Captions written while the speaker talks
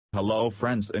Hello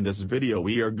friends, in this video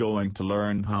we are going to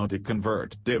learn how to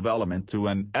convert div element to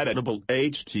an editable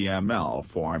HTML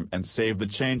form and save the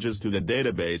changes to the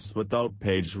database without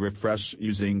page refresh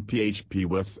using PHP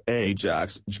with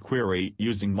Ajax Jquery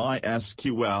using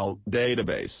MySQL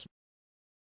database.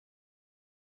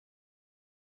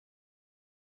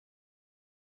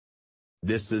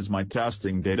 This is my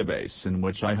testing database in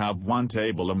which I have one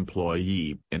table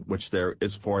employee in which there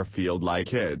is Formfield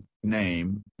like id,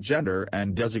 name, gender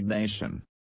and designation.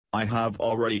 I have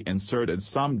already inserted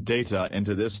some data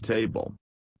into this table.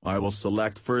 I will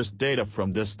select first data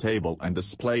from this table and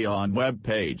display on web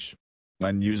page.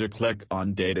 When user click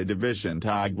on data division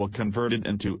tag will convert it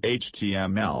into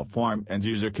HTML form and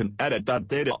user can edit that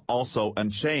data also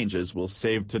and changes will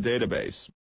save to database.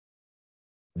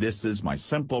 This is my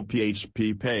simple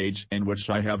PHP page in which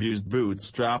I have used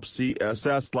Bootstrap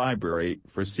CSS library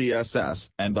for CSS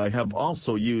and I have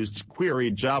also used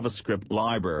Jquery JavaScript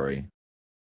library.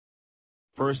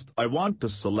 First I want to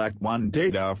select one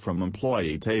data from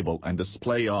employee table and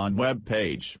display on web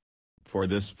page. For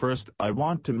this first I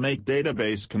want to make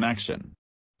database connection.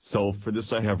 So for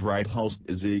this I have write host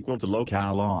is equal to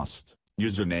localhost.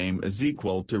 Username is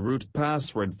equal to root,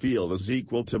 password field is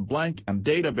equal to blank and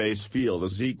database field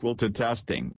is equal to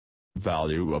testing.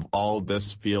 Value of all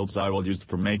these fields I will use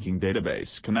for making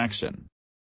database connection.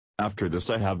 After this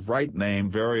I have write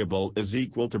name variable is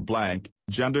equal to blank,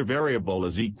 gender variable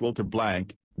is equal to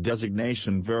blank,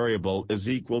 designation variable is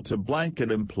equal to blank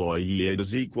and employee id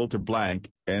is equal to blank,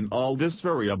 and all this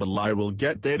variable I will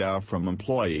get data from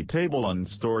employee table and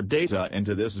store data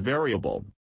into this variable.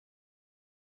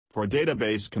 For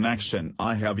database connection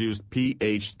I have used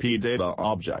PHP data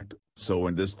object, so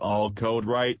in this all code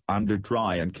write under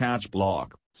try and catch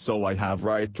block, so I have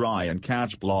write try and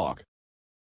catch block.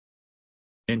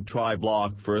 In try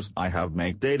block first I have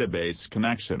make database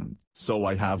connection, so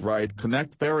I have write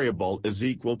connect variable is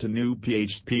equal to new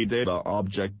PHP data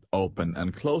object open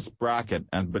and close bracket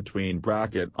and between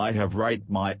bracket I have write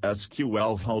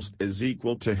MySQL host is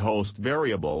equal to host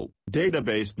variable,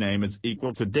 database name is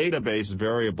equal to database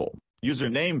variable,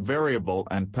 username variable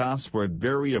and password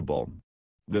variable.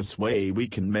 This way we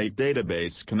can make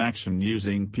database connection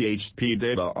using PHP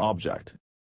data object.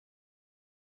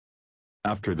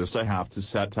 After this I have to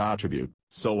set attribute,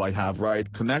 so I have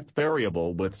write connect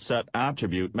variable with set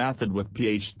attribute method with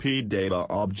PHP data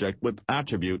object with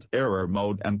attribute error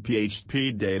mode and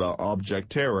PHP data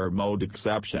object error mode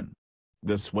exception.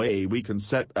 This way we can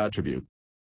set attribute.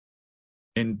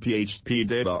 In PHP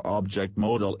data object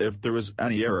modal if there is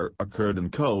any error occurred in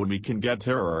code we can get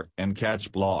error in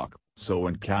catch block. So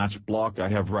in catch block I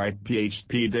have write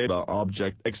PHP data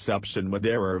object exception with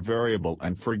error variable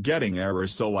and for getting error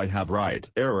so I have write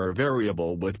error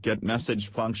variable with get message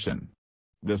function.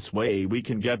 This way we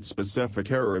can get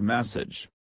specific error message.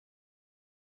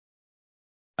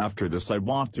 After this I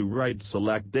want to write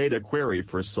select data query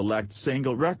for select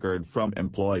single record from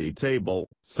employee table,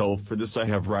 so for this I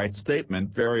have write statement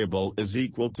variable is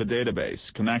equal to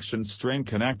database connection string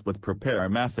connect with prepare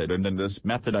method and in this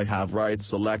method I have write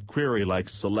select query like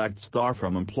select star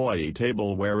from employee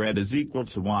table where id is equal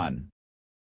to 1.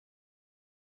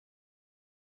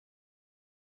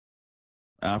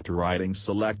 After writing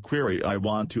select query I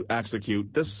want to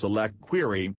execute this select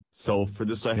query, so for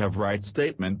this I have write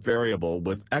statement variable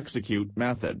with execute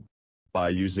method. By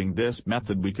using this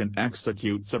method we can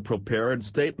execute the prepared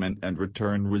statement and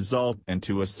return result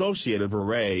into associative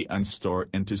array and store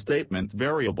into statement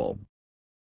variable.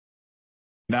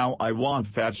 Now I want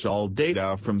fetch all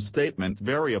data from statement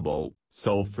variable,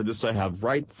 so for this I have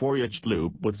write for each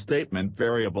loop with statement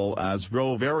variable as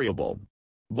row variable.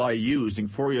 By using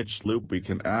for each loop we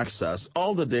can access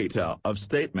all the data of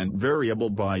statement variable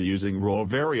by using row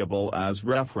variable as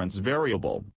reference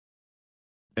variable.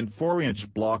 In for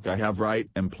each block I have write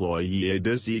employee id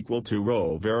is equal to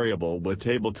row variable with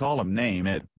table column name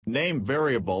id, name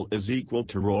variable is equal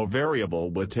to row variable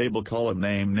with table column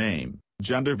name,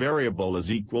 gender variable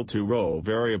is equal to row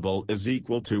variable is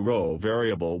equal to row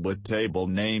variable with table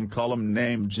name column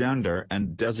name gender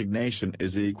and designation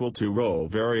is equal to row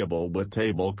variable with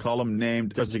table column name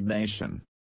designation.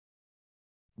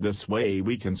 This way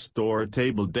we can store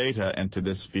table data into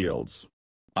these fields.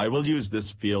 I will use this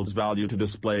field's value to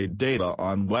display data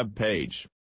on web page.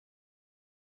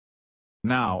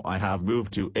 Now I have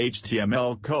moved to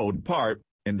HTML code part.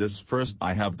 In this first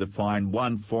I have defined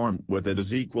one form with it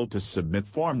is equal to submit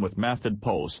form with method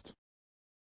post.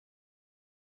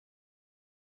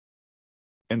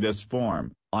 In this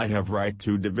form, I have write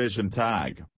to division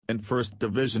tag. In first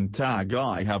division tag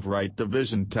I have write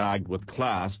division tag with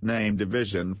class name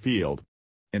division field.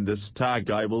 In this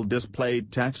tag I will display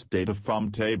text data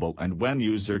from table, and when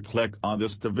user click on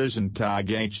this division tag,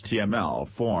 HTML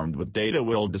form with data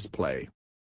will display.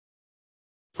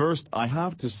 First I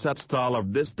have to set style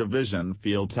of this division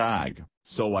field tag,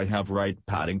 so I have right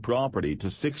padding property to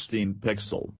 16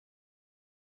 pixel.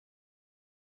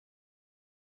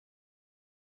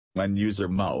 When user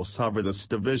mouse hover this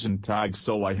division tag,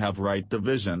 so I have right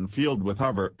division field with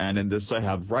hover, and in this I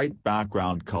have right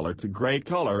background color to gray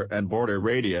color and border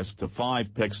radius to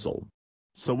 5 pixel.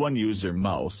 So when user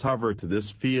mouse hover to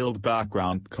this field,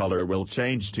 background color will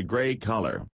change to gray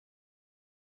color.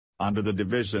 Under the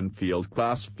division field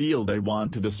class field I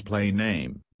want to display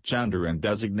name, gender and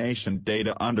designation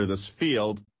data under this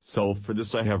field, so for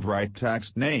this I have write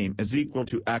text name is equal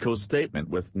to echo statement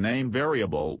with name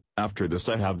variable. After this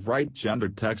I have write gender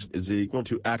text is equal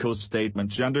to echo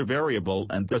statement gender variable,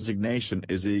 and designation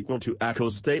is equal to echo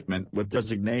statement with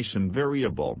designation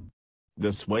variable.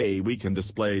 This way we can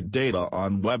display data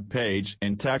on web page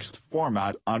in text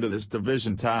format under this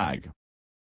division tag.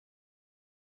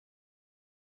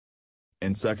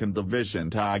 In second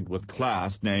division tag with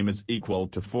class name is equal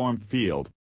to form field.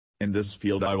 In this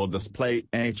field I will display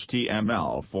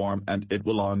HTML form, and it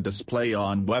will on display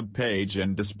on web page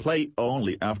and display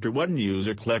only after when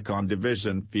user click on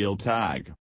division field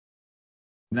tag.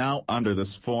 Now under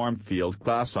this form field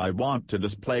class I want to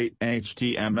display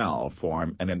HTML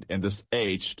form, and in this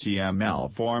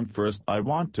HTML form first I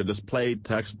want to display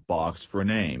text box for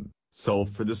name. So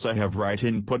for this I have write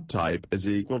input type is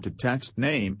equal to text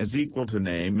name is equal to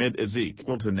name, id is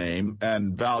equal to name,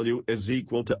 and value is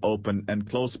equal to open and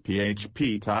close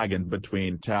PHP tag. In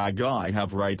between tag I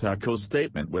have write echo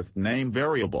statement with name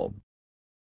variable.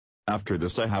 After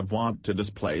this I have want to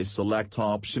display select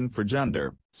option for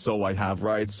gender, so I have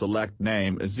write select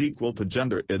name is equal to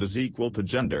gender, it is equal to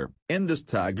gender. In this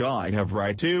tag I have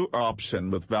write two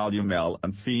option with value male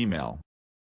and female.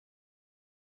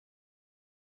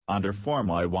 Under form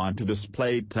I want to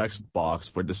display text box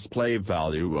for display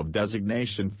value of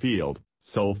designation field,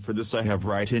 so for this I have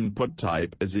write input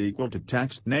type is equal to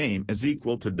text name is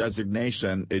equal to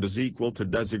designation, it is equal to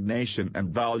designation,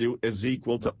 and value is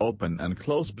equal to open and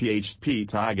close PHP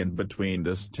tag. In between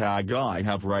this tag I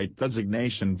have write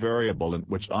designation variable, in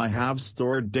which I have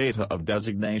stored data of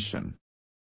designation.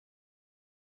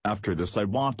 After this I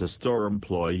want to store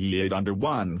employee id under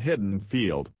one hidden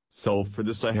field. So for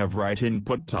this I have write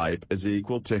input type is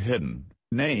equal to hidden,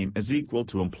 name is equal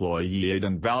to employee id,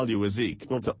 and value is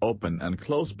equal to open and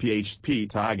close PHP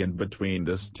tag. In between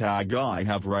this tag I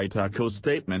have write echo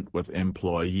statement with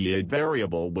employee id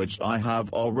variable, which I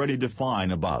have already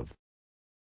defined above.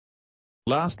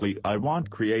 Lastly I want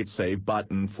create save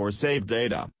button for save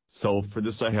data, so for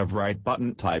this I have write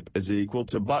button type is equal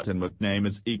to button with name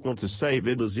is equal to save,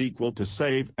 id is equal to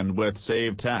save, and with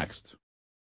save text.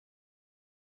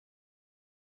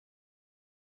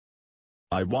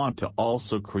 I want to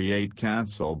also create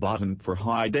cancel button for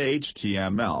hide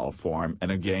HTML form, and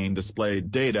again display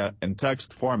data in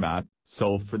text format,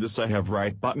 so for this I have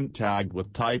write button tag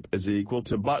with type is equal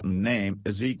to button name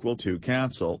is equal to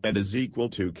cancel, and is equal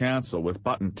to cancel with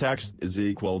button text is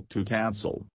equal to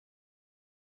cancel.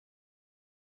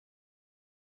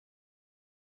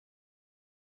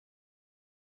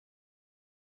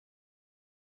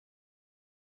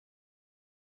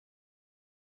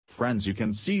 Friends, you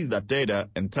can see that data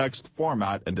in text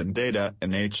format and in data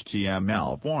in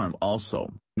HTML form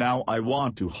also. Now I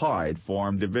want to hide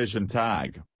form division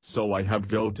tag, so I have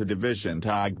go to division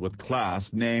tag with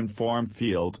class name form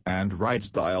field and write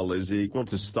style is equal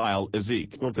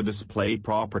to display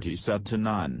property set to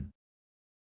none.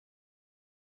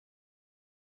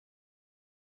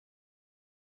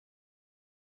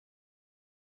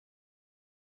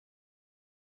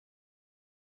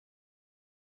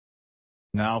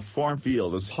 Now form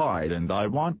field is hide, and I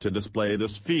want to display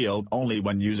this field only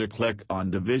when user click on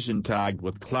division tag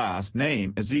with class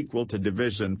name is equal to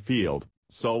division field.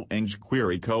 So in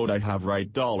jQuery code I have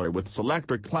write $ with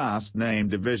selector class name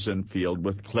division field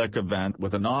with click event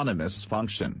with anonymous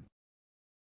function.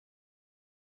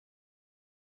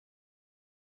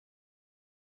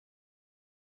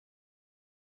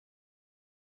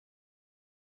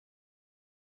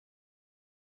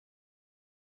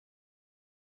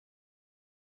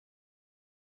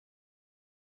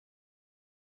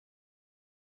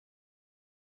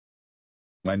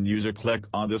 When user click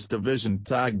on this division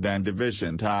tag, then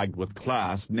division tag with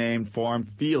class name form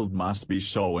field must be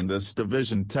shown. This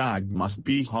division tag must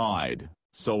be hide,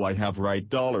 so I have write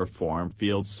 $form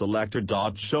field selector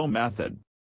dot show method.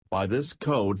 By this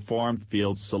code form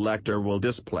field selector will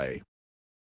display.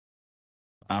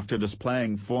 After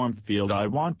displaying form field I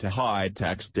want to hide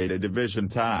text data division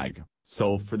tag,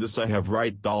 so for this I have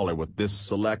write $ with this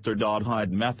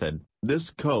selector.hide method.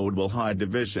 This code will hide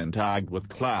division tag with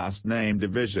class name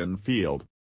division field.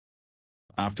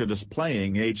 After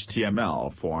displaying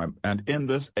HTML form, and in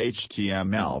this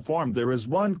HTML form there is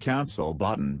one cancel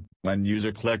button. When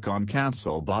user click on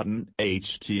cancel button,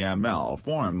 HTML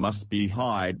form must be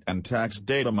hide and text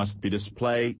data must be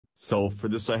displayed. So for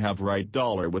this I have write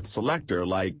 $ with selector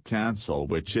like cancel,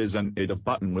 which is an edit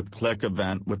button with click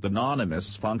event with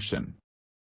anonymous function.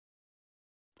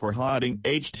 For hiding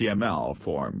HTML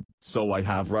form, so I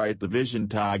have write division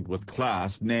tag with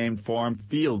class name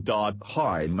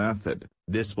Formfield.hide method.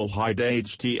 This will hide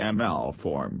HTML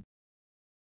form.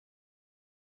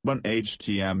 When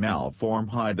HTML form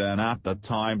hide, then at the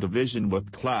time division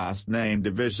with class name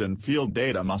division field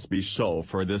data must be show.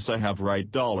 For this I have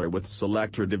write $ with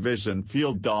selector division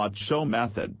field.show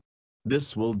method.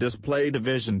 This will display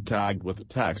division tag with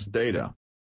text data.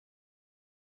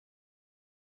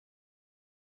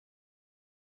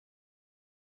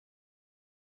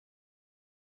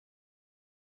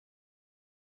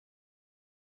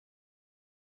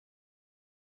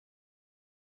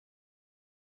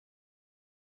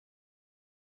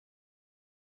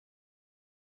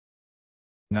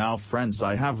 Now friends,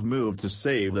 I have moved to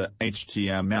save the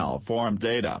HTML form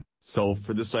data, so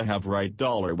for this I have write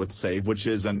 $ with save, which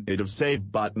is an edit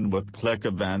save button with click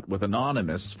event with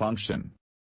anonymous function.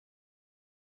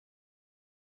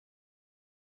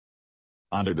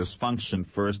 Under this function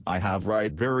first I have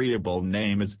write variable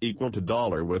name is equal to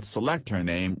 $ with selector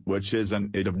name, which is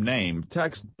an edit name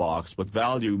text box with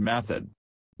value method.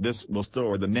 This will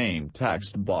store the name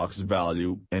text box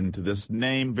value into this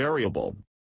name variable.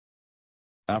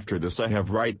 After this I have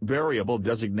write variable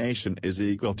designation is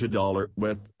equal to $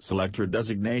 with selector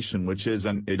designation, which is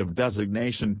an edit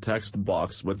designation text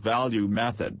box with value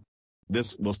method.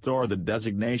 This will store the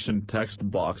designation text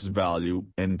box value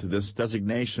into this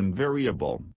designation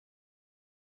variable.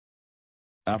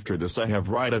 After this I have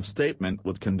write if statement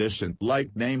with condition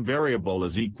like name variable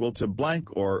is equal to blank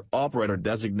or operator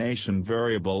designation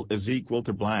variable is equal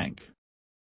to blank.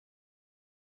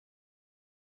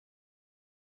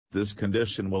 This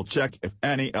condition will check if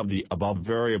any of the above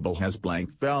variable has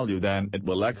blank value, then it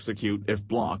will execute if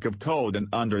block of code, and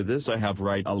under this I have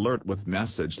write alert with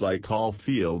message like all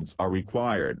fields are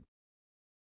required.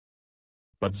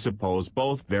 But suppose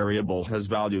both variable has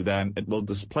value, then it will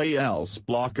display else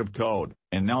block of code.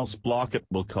 In else block it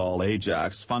will call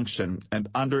Ajax function, and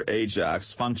under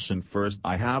Ajax function first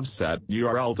I have set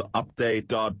URL to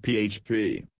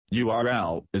update.php.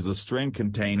 URL is a string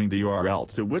containing the URL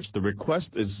to which the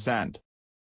request is sent.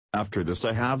 After this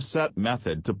I have set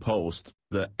method to post,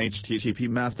 the HTTP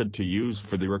method to use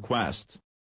for the request.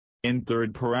 In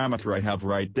third parameter I have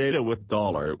write data with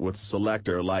 $ with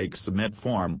selector like submit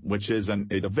form, which is an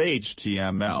edit of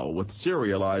HTML with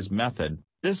serialize method.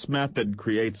 This method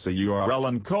creates a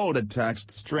URL encoded text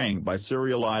string by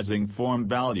serializing form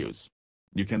values.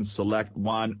 You can select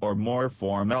one or more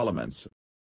form elements.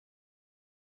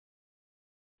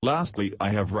 Lastly I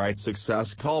have write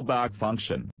success callback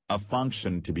function, a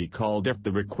function to be called if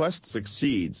the request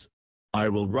succeeds. I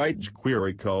will write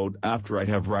jQuery code after I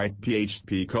have write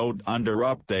PHP code under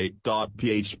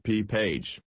update.php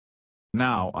page.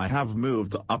 Now I have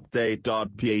moved to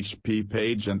update.php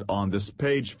page, and on this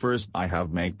page first I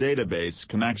have make database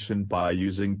connection by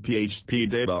using PHP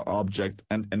data object,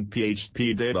 and in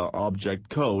PHP data object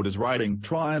code is writing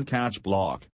try and catch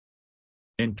block.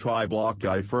 In try block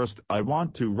I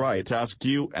want to write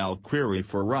SQL query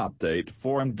for update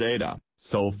form data,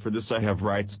 so for this I have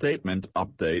write statement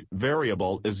update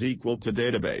variable is equal to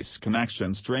database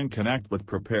connection string connect with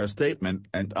prepare statement,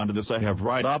 and under this I have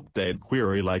write update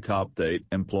query like update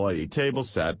employee table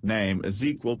set name is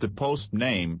equal to post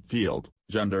name field,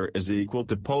 gender is equal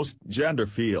to post gender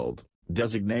field.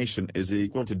 Designation is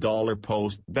equal to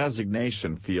 $post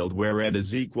designation field, where it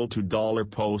is equal to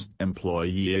 $post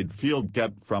employee id field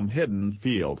get from hidden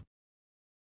field.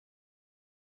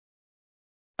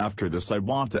 After this I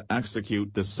want to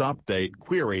execute this update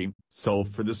query, so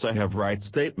for this I have write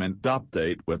statement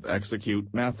update with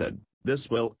execute method. This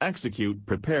will execute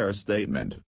prepare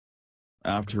statement.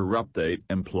 After update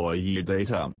employee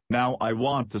data, now I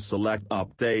want to select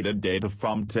updated data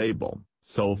from table.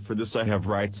 So for this I have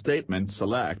write statement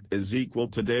select is equal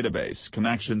to database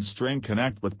connection string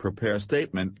connect with prepare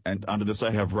statement, and under this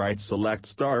I have write select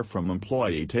star from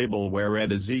employee table, where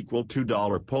it is equal to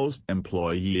 $post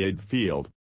employee id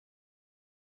field.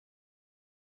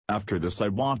 After this I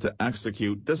want to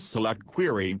execute this select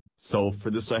query, so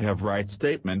for this I have write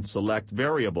statement select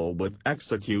variable with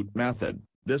execute method.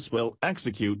 This will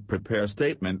execute prepare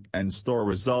statement and store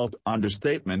result under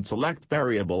statement select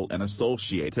variable in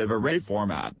associative array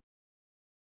format.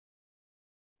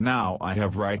 Now I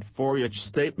have write for each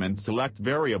statement select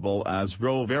variable as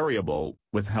row variable.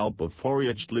 With help of for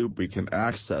each loop we can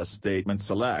access statement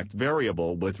select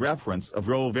variable with reference of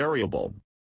row variable.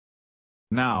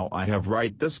 Now I have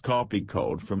write this copy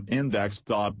code from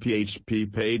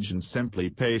index.php page and simply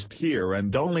paste here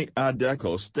and only add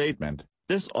echo statement.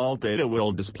 This all data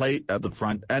will display at the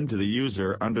front end to the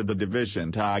user under the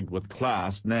division tag with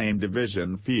class name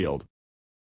division field.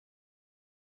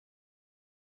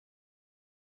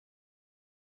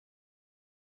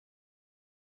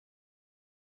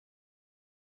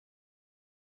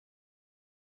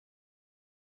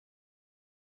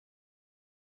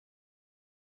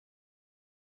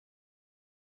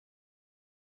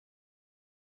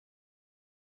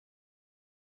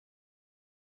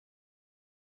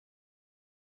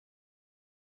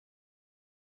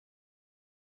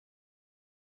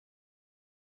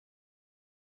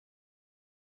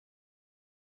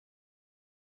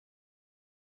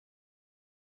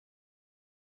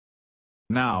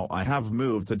 Now I have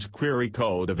moved the jQuery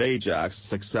code of Ajax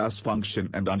success function,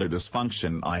 and under this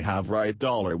function I have write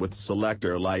 $ with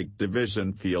selector like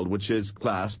division field, which is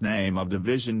class name of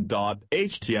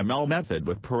division.html method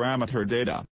with parameter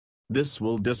data. This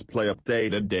will display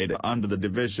updated data under the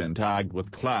division tag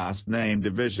with class name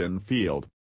division field.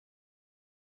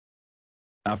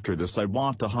 After this I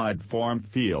want to hide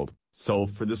Formfield, so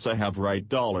for this I have write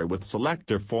 $ with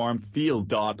selector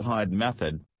Formfield.hide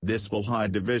method. This will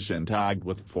hide division tag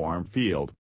with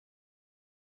Formfield.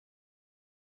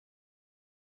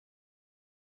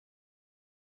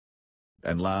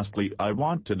 And lastly I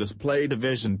want to display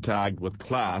division tag with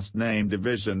class name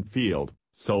division field,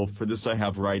 so for this I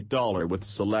have write $ with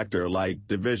selector like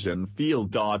division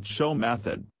field.show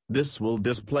method. This will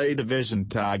display division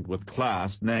tag with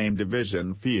class name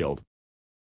division field.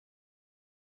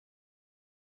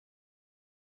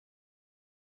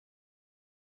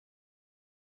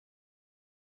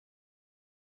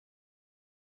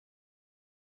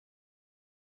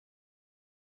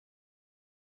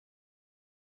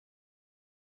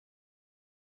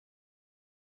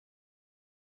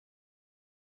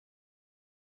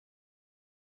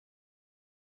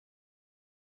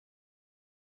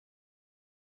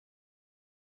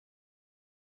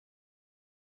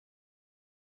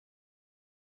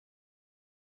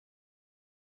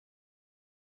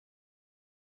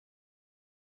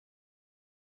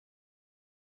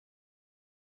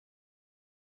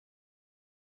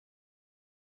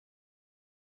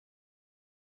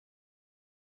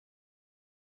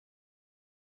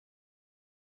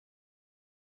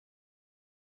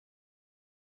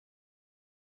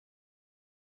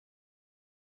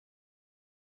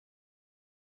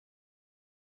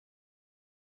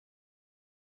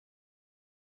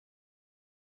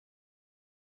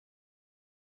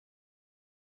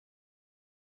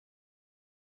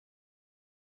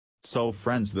 So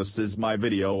friends, this is my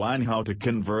video on how to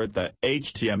convert the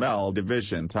HTML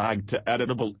division tag to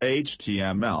editable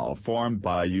HTML form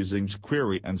by using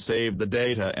jQuery and save the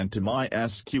data into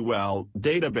MySQL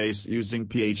database using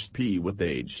PHP with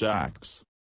Ajax.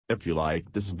 If you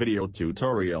like this video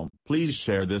tutorial, please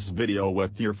share this video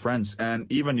with your friends, and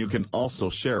even you can also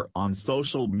share on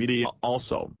social media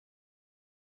also.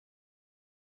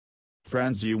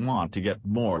 Friends, you want to get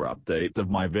more update of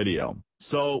my video,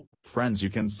 so, friends,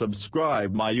 you can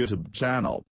subscribe my YouTube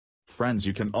channel. Friends,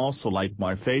 you can also like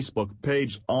my Facebook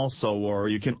page also, or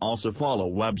you can also follow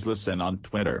Webs Listen on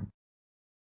Twitter.